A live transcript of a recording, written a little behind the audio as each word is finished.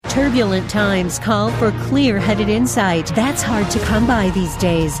Turbulent times call for clear-headed insight. That's hard to come by these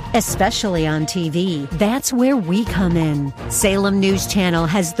days, especially on TV. That's where we come in. Salem News Channel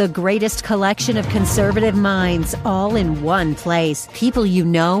has the greatest collection of conservative minds all in one place. People you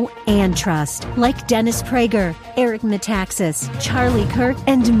know and trust, like Dennis Prager, Eric Metaxas, Charlie Kirk,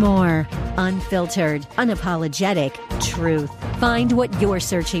 and more. Unfiltered, unapologetic truth. Find what you're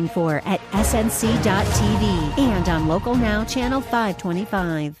searching for at snc.tv and on Local Now, Channel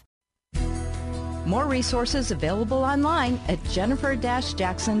 525. More resources available online at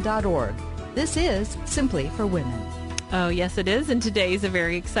jennifer-jackson.org. This is Simply for Women. Oh, yes, it is. And today's a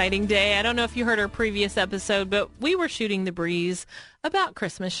very exciting day. I don't know if you heard our previous episode, but we were shooting the breeze about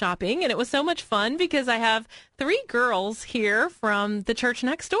Christmas shopping. And it was so much fun because I have 3 girls here from the church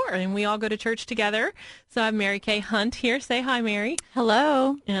next door, and we all go to church together. So I have Mary Kay Hunt here. Say hi, Mary.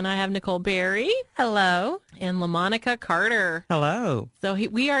 Hello. And I have Nicole Berry. Hello. And LaMonica Carter. Hello. So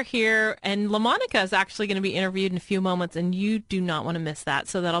we are here, and LaMonica is actually going to be interviewed in a few moments, and you do not want to miss that.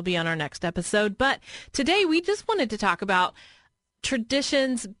 So that'll be on our next episode. But today we just wanted to talk about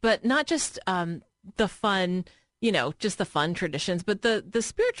traditions, but not just the fun, just the fun traditions, but the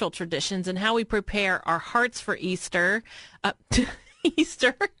spiritual traditions and how we prepare our hearts for Easter.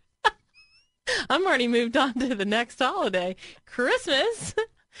 Easter. I'm already moved on to the next holiday, Christmas.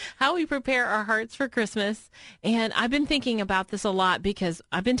 How we prepare our hearts for Christmas. And I've been thinking about this a lot because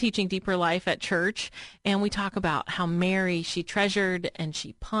I've been teaching Deeper Life at church, and we talk about how Mary, she treasured and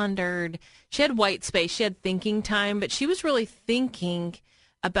she pondered. She had white space. She had thinking time, but she was really thinking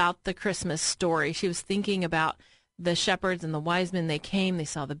about the Christmas story. She was thinking about the shepherds and the wise men. They came, they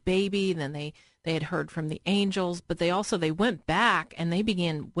saw the baby, and then they had heard from the angels, but they went back and they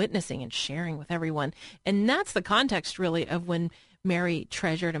began witnessing and sharing with everyone. And that's the context really of when Mary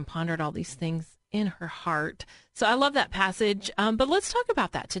treasured and pondered all these things in her heart. So I love that passage. But let's talk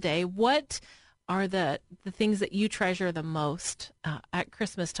about that today. What are the things that you treasure the most at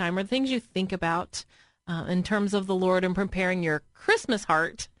Christmas time, or the things you think about in terms of the Lord and preparing your Christmas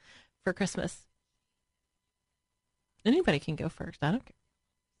heart for Christmas? Anybody can go first. I don't care.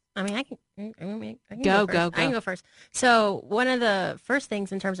 I mean, I can go first. Go. I can go first. So one of the first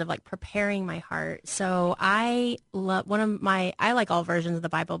things in terms of like preparing my heart. So I like all versions of the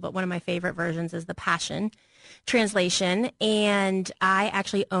Bible, but one of my favorite versions is the Passion Translation. And I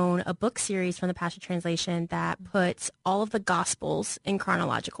actually own a book series from the Passion Translation that puts all of the Gospels in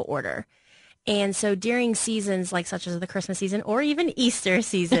chronological order. And so during seasons like such as the Christmas season or even Easter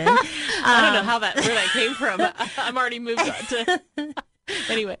season, I don't know where that came from. I'm already moved on to.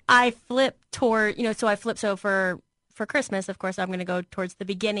 Anyway, I flip toward, so for Christmas, of course, I'm going to go towards the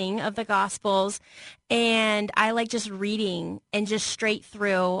beginning of the Gospels, and I like just reading and just straight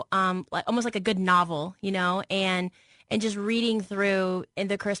through, almost like a good novel, and just reading through in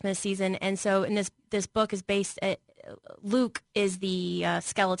the Christmas season. And so in this book is based Luke is the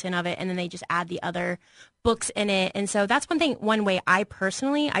skeleton of it, and then they just add the other books in it. And so that's one way I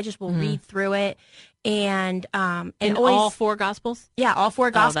just will read through it. And always, all 4 Gospels? Yeah, all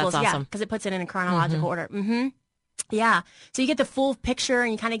 4 Gospels. That's awesome. Yeah, because it puts it in a chronological order. Mm-hmm. Yeah, so you get the full picture,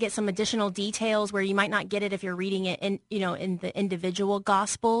 and you kind of get some additional details where you might not get it if you're reading it in the individual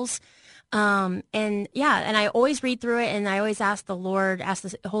Gospels. And I always read through it, and I always ask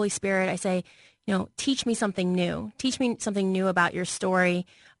the Holy Spirit. I say, teach me something new. Teach me something new about your story,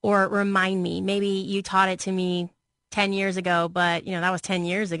 or remind me. Maybe you taught it to me 10 years ago, but that was 10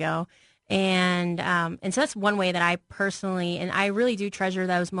 years ago. And so that's one way that I personally, and I really do treasure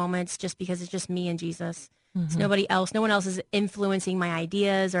those moments just because it's just me and Jesus. Mm-hmm. It's nobody else. No one else is influencing my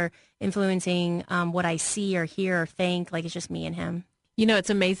ideas or influencing what I see or hear or think. Like, it's just me and him. It's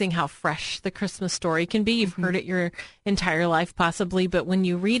amazing how fresh the Christmas story can be. You've heard it your entire life possibly, but when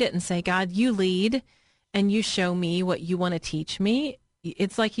you read it and say, God, you lead and you show me what you want to teach me,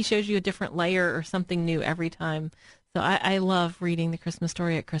 it's like he shows you a different layer or something new every time. So I love reading the Christmas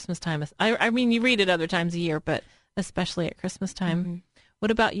story at Christmas time. I mean, you read it other times a year, but especially at Christmas time. Mm-hmm.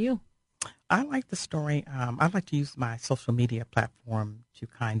 What about you? I like the story. I like to use my social media platform to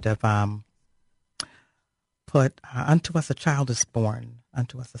kind of put, unto us a child is born,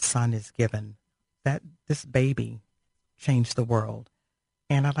 unto us a son is given. That this baby changed the world.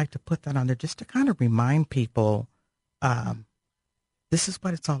 And I like to put that on there just to kind of remind people this is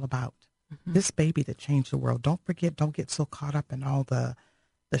what it's all about. Mm-hmm. This baby that changed the world. Don't forget, don't get so caught up in all the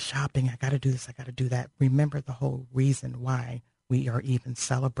shopping. I got to do this, I got to do that. Remember the whole reason why we are even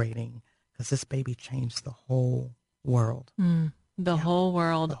celebrating, because this baby changed the whole world. The whole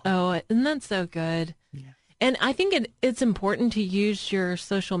world. Isn't that so good? Yeah. And I think it's important to use your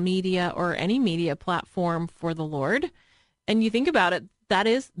social media or any media platform for the Lord. And you think about it, that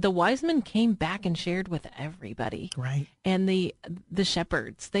is, the wise men came back and shared with everybody. Right. And the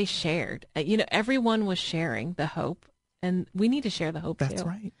shepherds, they shared. Everyone was sharing the hope, and we need to share the hope too. That's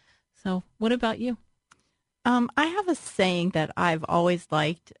right. So what about you? I have a saying that I've always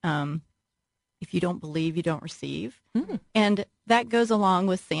liked. If you don't believe, you don't receive. And that goes along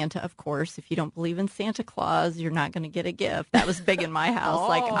with Santa, of course. If you don't believe in Santa Claus, you're not going to get a gift. That was big in my house.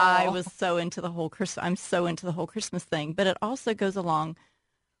 Like, I was so into the whole I'm so into the whole Christmas thing. But it also goes along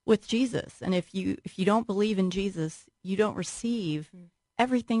with Jesus. And if you don't believe in Jesus, you don't receive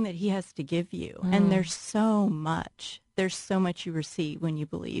everything that he has to give you. And there's so much. There's so much you receive when you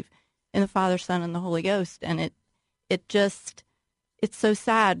believe in the Father, Son, and the Holy Ghost. And it's so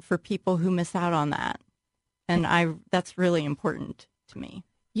sad for people who miss out on that. And that's really important to me.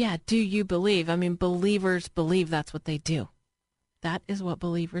 Yeah. Do you believe? I mean, believers believe. That's what they do. That is what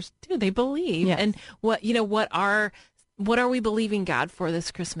believers do. They believe. Yes. And what are we believing God for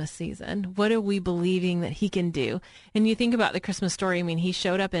this Christmas season? What are we believing that he can do? And you think about the Christmas story. I mean, he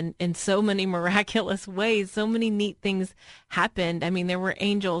showed up in so many miraculous ways. So many neat things happened. I mean, there were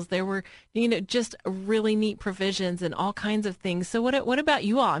angels. There were, just really neat provisions and all kinds of things. So what about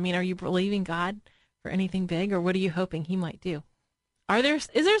you all? I mean, are you believing God for anything big, or what are you hoping he might do? Is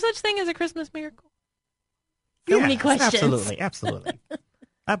there such thing as a Christmas miracle? So many questions. Absolutely.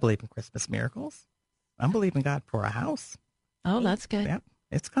 I believe in Christmas miracles. I'm believing God for a house. Oh, that's good. Yep.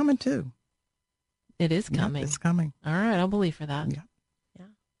 It's coming too. It is coming. Yep, it's coming. All right. I'll believe for that. Yeah.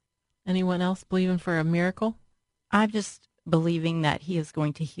 Anyone else believing for a miracle? I'm just believing that he is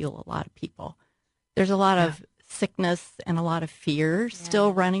going to heal a lot of people. There's a lot of sickness and a lot of fear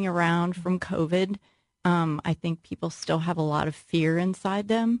still running around from COVID. I think people still have a lot of fear inside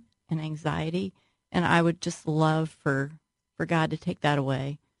them and anxiety. And I would just love for God to take that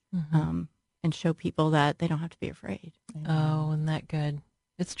away. And show people that they don't have to be afraid. Oh, isn't that good?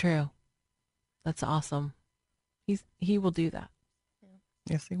 It's true. That's awesome. He will do that.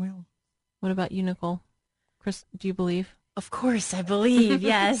 Yes, he will. What about you, Nicole? Chris, do you believe? Of course, I believe.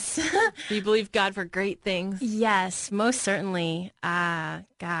 Yes. Do you believe God for great things? Yes, most certainly.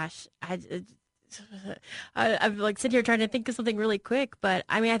 Gosh, I'm like sitting here trying to think of something really quick, but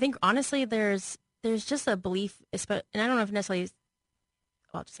I mean, I think honestly, there's just a belief, and I don't know if necessarily.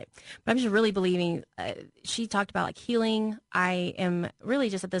 I'll just say, but I'm just really believing. She talked about like healing. I am really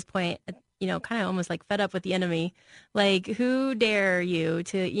just at this point, kind of almost like fed up with the enemy. Like, who dare you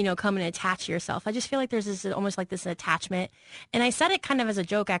to, come and attach yourself? I just feel like there's this almost like this attachment. And I said it kind of as a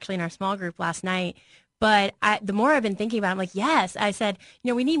joke actually in our small group last night. But the more I've been thinking about it, I'm like, yes. I said,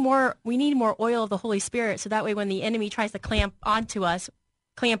 we need more oil of the Holy Spirit, so that way when the enemy tries to clamp onto us,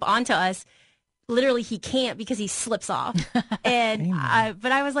 literally he can't, because he slips off. And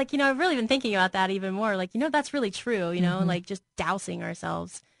but I was like, I've really been thinking about that even more. Like, that's really true, like just dousing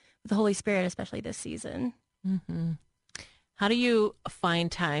ourselves with the Holy Spirit, especially this season. Mm-hmm. How do you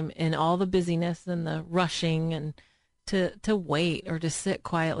find time in all the busyness and the rushing and to wait or to sit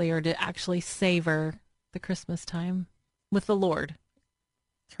quietly or to actually savor the Christmas time with the Lord?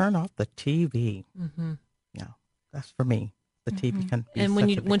 Turn off the TV. Mm-hmm. Yeah, that's for me. The TV can be and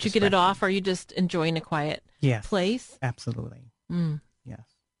once you get it off, are you just enjoying a quiet place? Absolutely. Yes.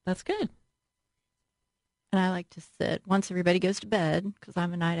 That's good. And I like to sit once everybody goes to bed, because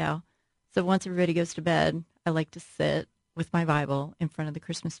I'm a night owl. So once everybody goes to bed, I like to sit with my Bible in front of the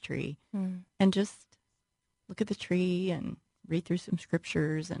Christmas tree and just look at the tree and read through some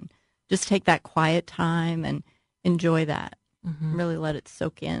scriptures and just take that quiet time and enjoy that. Really let it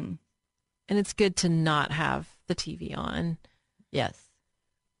soak in. And it's good to not have the TV on. Yes.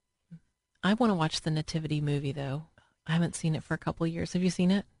 I want to watch the Nativity movie, though. I haven't seen it for a couple of years. Have you seen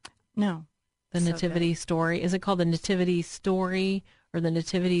it? No. The Nativity Story. Is it called the Nativity Story or the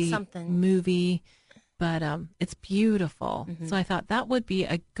Nativity movie? But it's beautiful. So I thought that would be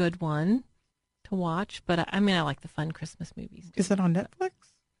a good one to watch. But I like the fun Christmas movies too. Is it on Netflix?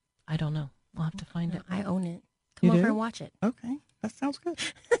 I don't know. We'll have to find it. I own it. Come over and watch it. Okay. That sounds good.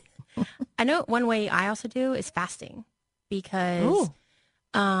 I know one way I also do is fasting, because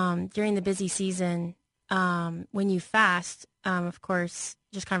during the busy season, when you fast, of course,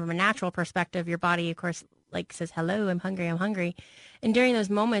 just kind of from a natural perspective, your body, of course, like says, hello, I'm hungry. And during those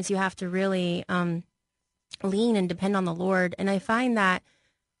moments, you have to really lean and depend on the Lord. And I find that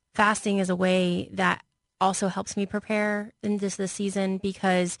fasting is a way that also helps me prepare in this season,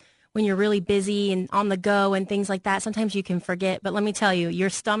 because when you're really busy and on the go and things like that, sometimes you can forget. But let me tell you, your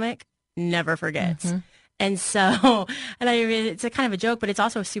stomach never forgets. And so, and it's a kind of a joke, but it's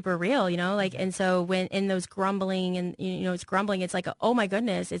also super real, and so when in those grumbling and, it's grumbling, it's like, oh my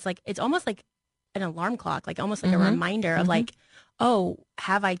goodness, it's like, it's almost like an alarm clock, like almost like a reminder of like, oh,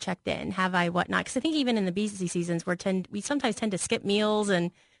 have I checked in? Have I whatnot? Because I think even in the busy seasons, we sometimes tend to skip meals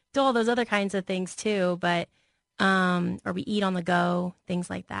and do all those other kinds of things too. But or we eat on the go, things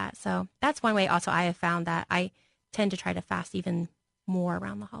like that. So that's one way. Also, I have found that I tend to try to fast even more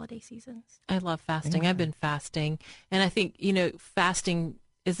around the holiday seasons. I love fasting. I've been fasting, and I think fasting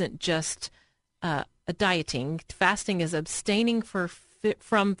isn't just a dieting. Fasting is abstaining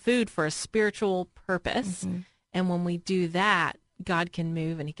from food for a spiritual purpose. And when we do that, God can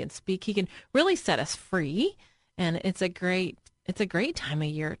move and he can speak. He can really set us free. And it's a great time of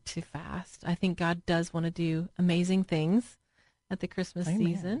year to fast. I think God does want to do amazing things at the Christmas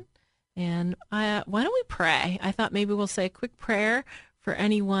season. And why don't we pray? I thought maybe we'll say a quick prayer for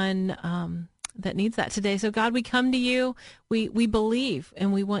anyone that needs that today. So God, we come to you. We believe,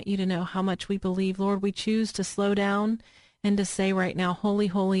 and we want you to know how much we believe. Lord, we choose to slow down and to say right now, holy,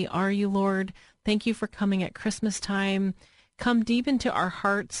 holy are you, Lord. Thank you for coming at Christmas time. Come deep into our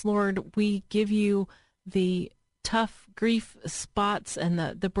hearts, Lord. We give you the tough grief spots and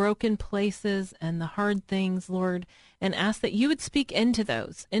the broken places and the hard things, Lord, and ask that you would speak into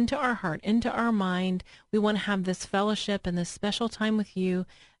those, into our heart, into our mind. We want to have this fellowship and this special time with you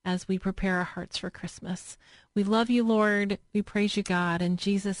as we prepare our hearts for Christmas. We love you, Lord. We praise you, God. In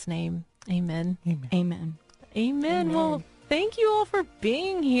Jesus' name, amen. Amen. Amen. Amen. Well, thank you all for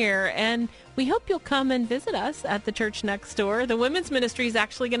being here, and we hope you'll come and visit us at the church next door. The women's ministry is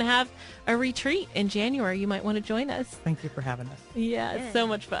actually going to have a retreat in January. You might want to join us. Thank you for having us. Yeah, it's so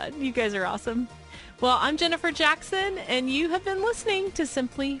much fun. You guys are awesome. Well, I'm Jennifer Jackson, and you have been listening to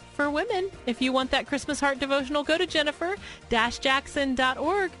Simply for Women. If you want that Christmas Heart devotional, go to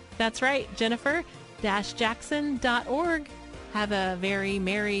jennifer-jackson.org. That's right, jennifer-jackson.org. Have a very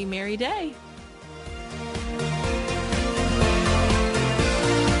merry, merry day.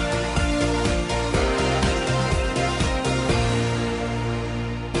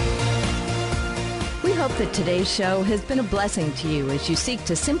 We hope that today's show has been a blessing to you as you seek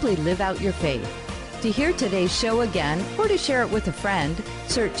to simply live out your faith. To hear today's show again or to share it with a friend,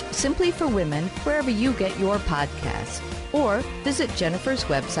 search Simply for Women wherever you get your podcasts. Or visit Jennifer's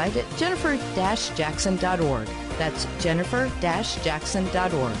website at jennifer-jackson.org. That's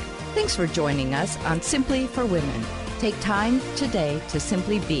jennifer-jackson.org. Thanks for joining us on Simply for Women. Take time today to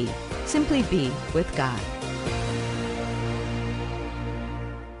simply be with God.